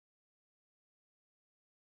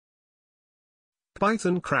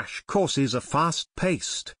Python Crash Course is a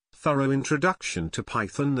fast-paced, thorough introduction to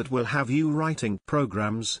Python that will have you writing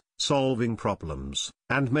programs, solving problems,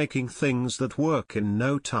 and making things that work in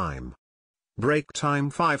no time. Break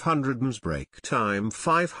Time 500 ms. Break Time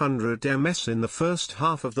 500 ms. In the first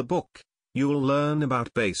half of the book, you'll learn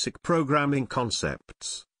about basic programming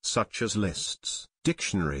concepts, such as lists,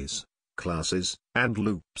 dictionaries, classes, and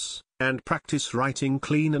loops, and practice writing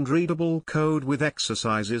clean and readable code with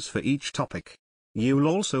exercises for each topic. You'll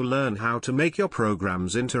also learn how to make your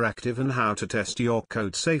programs interactive and how to test your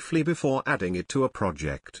code safely before adding it to a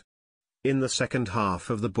project. In the second half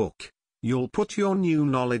of the book, you'll put your new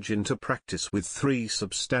knowledge into practice with 3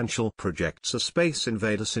 substantial projects: a Space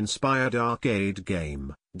Invaders-inspired arcade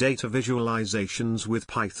game, data visualizations with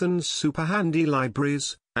Python's super handy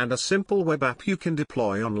libraries, and a simple web app you can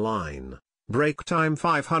deploy online. Break Time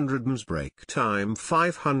 500 ms. Break Time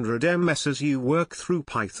 500 ms. As you work through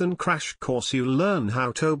Python Crash Course, you'll learn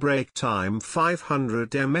how to break Time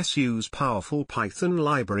 500 ms. Use powerful Python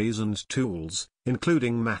libraries and tools,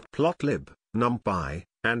 including Matplotlib, NumPy,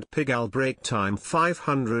 and Pigal. Break Time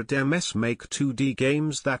 500 ms. Make 2D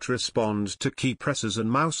games that respond to key presses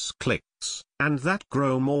and mouse clicks, and that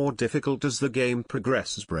grow more difficult as the game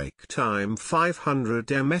progresses. Break Time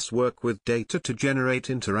 500 ms. Work with data to generate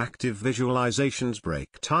interactive visualizations. Break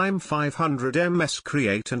Time 500 ms.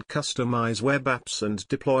 Create and customize web apps and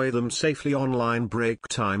deploy them safely online. Break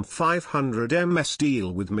Time 500 ms.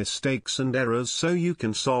 Deal with mistakes and errors so you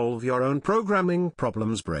can solve your own programming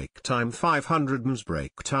problems. Break Time 500 ms.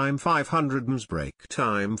 Break Time 500 ms. Break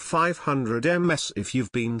Time 500 ms. If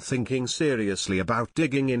you've been thinking seriously about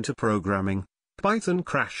digging into programming, Python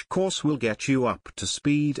Crash Course will get you up to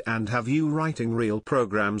speed and have you writing real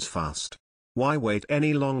programs fast. Why wait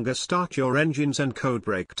any longer? Start your engines and code.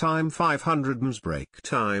 Break Time 500 ms. Break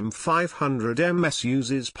Time 500 ms.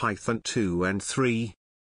 uses Python 2 and 3,